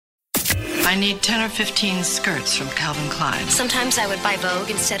I need 10 or 15 skirts from Calvin Klein. Sometimes I would buy Vogue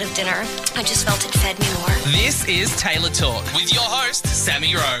instead of dinner. I just felt it fed me more. This is Taylor Talk with your host,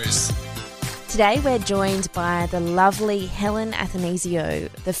 Sammy Rose. Today we're joined by the lovely Helen Athanasiou,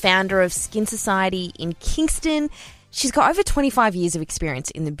 the founder of Skin Society in Kingston. She's got over 25 years of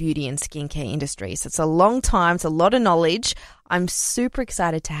experience in the beauty and skincare industry, so it's a long time, it's a lot of knowledge. I'm super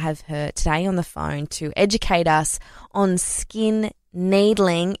excited to have her today on the phone to educate us on skin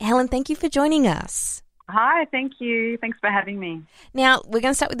needling. Helen, thank you for joining us. Hi, thank you. Thanks for having me. Now, we're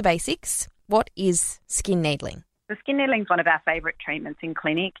going to start with the basics. What is skin needling? The skin needling is one of our favourite treatments in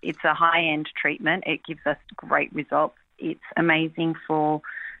clinic. It's a high-end treatment. It gives us great results. It's amazing for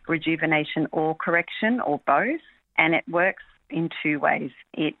rejuvenation or correction or both, and it works in two ways.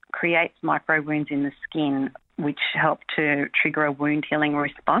 It creates micro wounds in the skin, which help to trigger a wound healing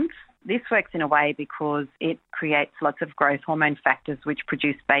response. This works in a way because it creates lots of growth hormone factors which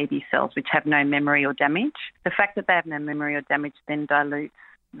produce baby cells which have no memory or damage. The fact that they have no memory or damage then dilutes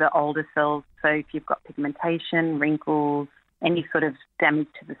the older cells. So if you've got pigmentation, wrinkles, any sort of damage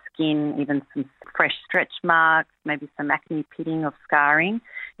to the skin, even some fresh stretch marks, maybe some acne pitting or scarring,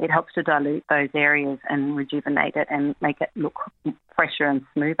 it helps to dilute those areas and rejuvenate it and make it look fresher and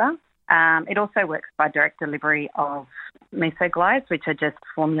smoother. It also works by direct delivery of mesoglides, which are just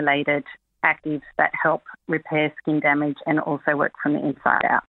formulated actives that help repair skin damage and also work from the inside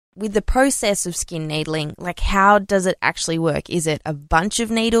out. With the process of skin needling, how does it actually work? Is it a bunch of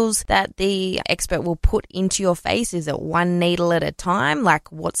needles that the expert will put into your face? Is it one needle at a time?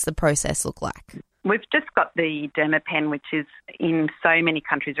 What's the process look like? We've just got the DermaPen, which is in so many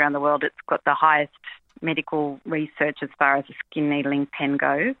countries around the world. It's got the highest medical research as far as a skin needling pen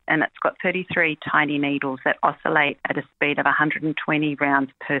goes, and it's got 33 tiny needles that oscillate at a speed of 120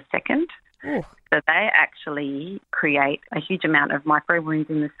 rounds per second. Ooh. So they actually create a huge amount of micro wounds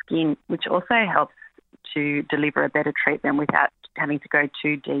in the skin, which also helps to deliver a better treatment without having to go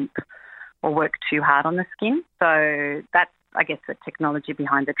too deep or work too hard on the skin. So that's, I guess, the technology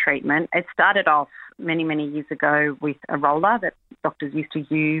behind the treatment. It started off many, many years ago with a roller that doctors used to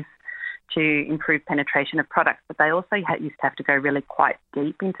use to improve penetration of products, but they also used to have to go really quite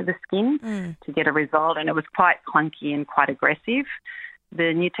deep into the skin to get a result, and it was quite clunky and quite aggressive.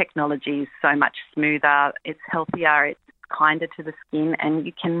 The new technology is so much smoother, it's healthier, it's kinder to the skin, and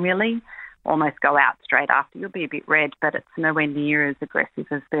you can really almost go out straight after. You'll be a bit red, but it's nowhere near as aggressive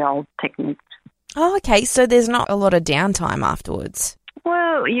as the old techniques. Oh, okay, so there's not a lot of downtime afterwards.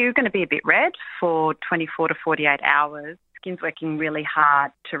 Well, you're going to be a bit red for 24 to 48 hours. Skin's working really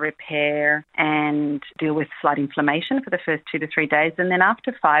hard to repair and deal with slight inflammation for the first 2 to 3 days. And then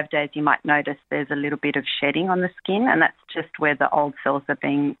after 5 days, you might notice there's a little bit of shedding on the skin, and that's just where the old cells are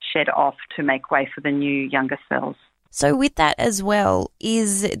being shed off to make way for the new, younger cells. So with that as well,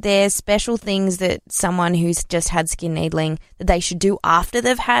 is there special things that someone who's just had skin needling that they should do after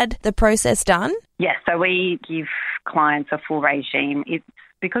they've had the process done? Yes, so we give clients a full regime.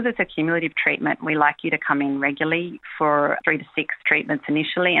 Because it's a cumulative treatment, we like you to come in regularly for 3 to 6 treatments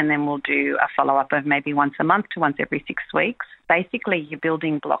initially, and then we'll do a follow-up of maybe once a month to once every 6 weeks. Basically, you're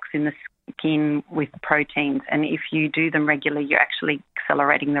building blocks in the skin with proteins, and if you do them regularly, you're actually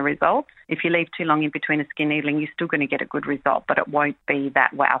accelerating the results. If you leave too long in between a skin needling, you're still going to get a good result, but it won't be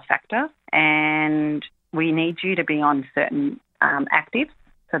that wow factor. And we need you to be on certain actives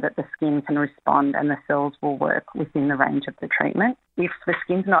so that the skin can respond and the cells will work within the range of the treatment. If the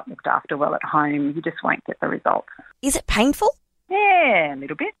skin's not looked after well at home, you just won't get the results. Is it painful? Yeah, a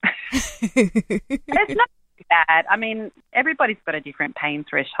little bit. It's not bad. I mean, everybody's got a different pain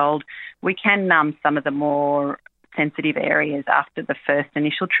threshold. We can numb some of the more sensitive areas after the first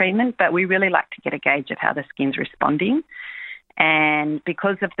initial treatment, but we really like to get a gauge of how the skin's responding. And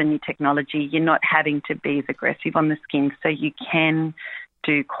because of the new technology, you're not having to be as aggressive on the skin, so you can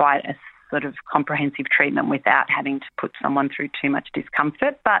do quite a sort of comprehensive treatment without having to put someone through too much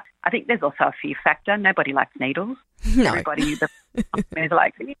discomfort. But I think there's also a fear factor. Nobody likes needles. No. Everybody is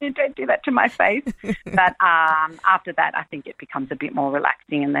like, don't do that to my face. But after that, I think it becomes a bit more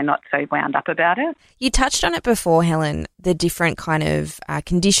relaxing and they're not so wound up about it. You touched on it before, Helen, the different kind of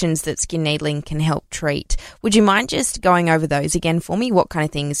conditions that skin needling can help treat. Would you mind just going over those again for me? What kind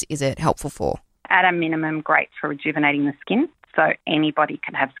of things is it helpful for? At a minimum, great for rejuvenating the skin. So anybody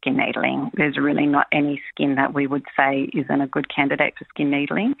can have skin needling. There's really not any skin that we would say isn't a good candidate for skin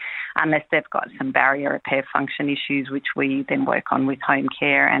needling unless they've got some barrier repair function issues, which we then work on with home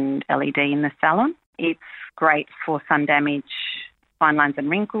care and LED in the salon. It's great for sun damage, fine lines and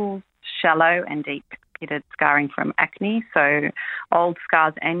wrinkles, shallow and deep pitted scarring from acne, so old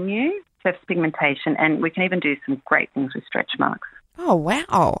scars and new, surface pigmentation, and we can even do some great things with stretch marks. Oh,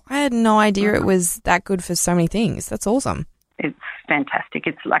 wow. I had no idea it was that good for so many things. That's awesome. It's fantastic.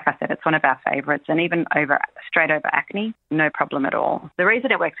 It's, like I said, it's one of our favourites. And even straight over acne, no problem at all. The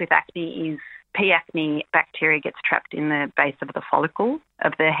reason it works with acne is P. acne bacteria gets trapped in the base of the follicle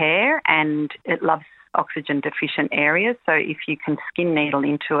of the hair, and it loves oxygen deficient areas. So if you can skin needle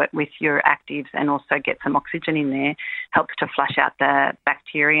into it with your actives and also get some oxygen in there, helps to flush out the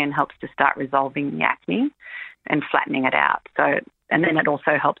bacteria and helps to start resolving the acne and flattening it out. So, and then it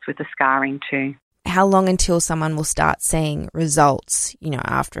also helps with the scarring too. How long until someone will start seeing results,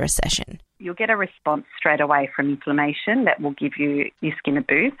 after a session? You'll get a response straight away from inflammation that will give your skin a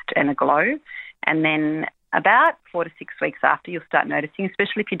boost and a glow. And then about 4 to 6 weeks after, you'll start noticing,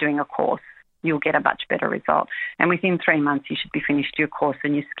 especially if you're doing a course, you'll get a much better result. And within 3 months, you should be finished your course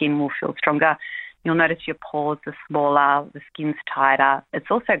and your skin will feel stronger. You'll notice your pores are smaller, the skin's tighter. It's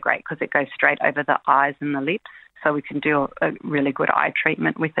also great because it goes straight over the eyes and the lips, so we can do a really good eye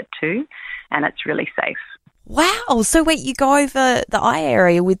treatment with it too, and it's really safe. Wow. So wait, you go over the eye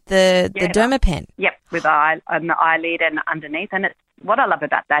area with the Dermapen? Yep, with the eyelid and underneath. And what I love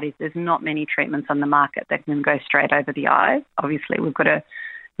about that is there's not many treatments on the market that can go straight over the eyes. Obviously, we've got to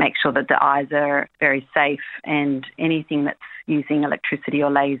make sure that the eyes are very safe, and anything that's using electricity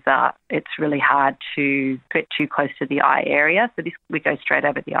or laser, it's really hard to get too close to the eye area. So we go straight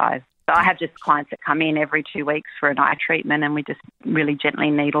over the eyes. So I have just clients that come in every 2 weeks for an eye treatment, and we just really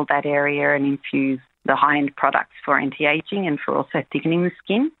gently needle that area and infuse the high-end products for anti-aging and for also thickening the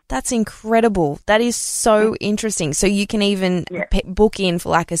skin. That's incredible. That is so interesting. So you can even book in for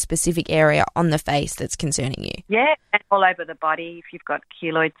like a specific area on the face that's concerning you. Yeah, and all over the body. If you've got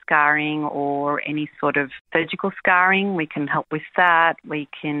keloid scarring or any sort of surgical scarring, we can help with that.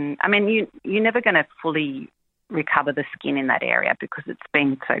 You're never going to fully recover the skin in that area because it's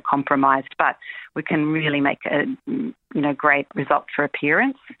been so compromised, but we can really make a great result for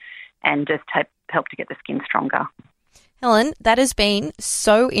appearance and just help to get the skin stronger. Helen, that has been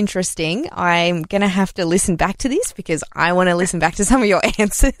so interesting. I'm going to have to listen back to this because I want to listen back to some of your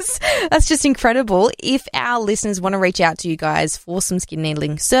answers. That's just incredible. If our listeners want to reach out to you guys for some skin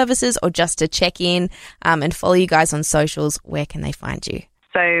needling services or just to check in and follow you guys on socials, where can they find you?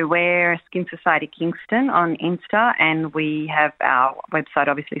 So we're Skin Society Kingston on Insta, and we have our website,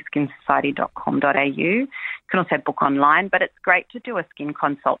 obviously, skinsociety.com.au. You can also book online, but it's great to do a skin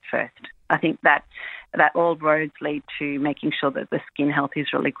consult first. I think that all roads lead to making sure that the skin health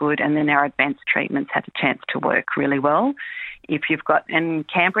is really good, and then our advanced treatments have a chance to work really well. And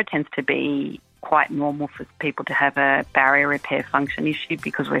Canberra tends to be quite normal for people to have a barrier repair function issue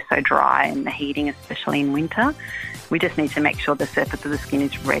because we're so dry and the heating, especially in winter. We just need to make sure the surface of the skin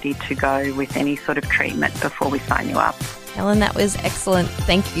is ready to go with any sort of treatment before we sign you up. Helen, that was excellent.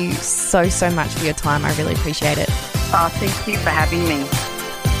 Thank you so much for your time. I really appreciate it. Oh, thank you for having me.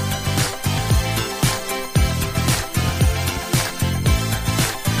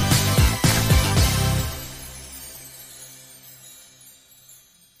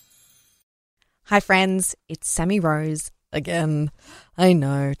 Hi friends, it's Sammy Rose again. I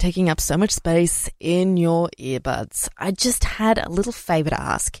know, taking up so much space in your earbuds. I just had a little favour to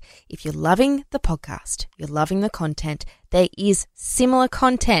ask. If you're loving the podcast, you're loving the content, there is similar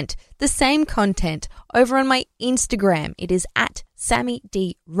content, the same content over on my Instagram. It is at Sammy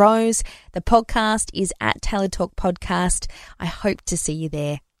D Rose. The podcast is at Taylor Talk Podcast. I hope to see you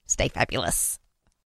there. Stay fabulous.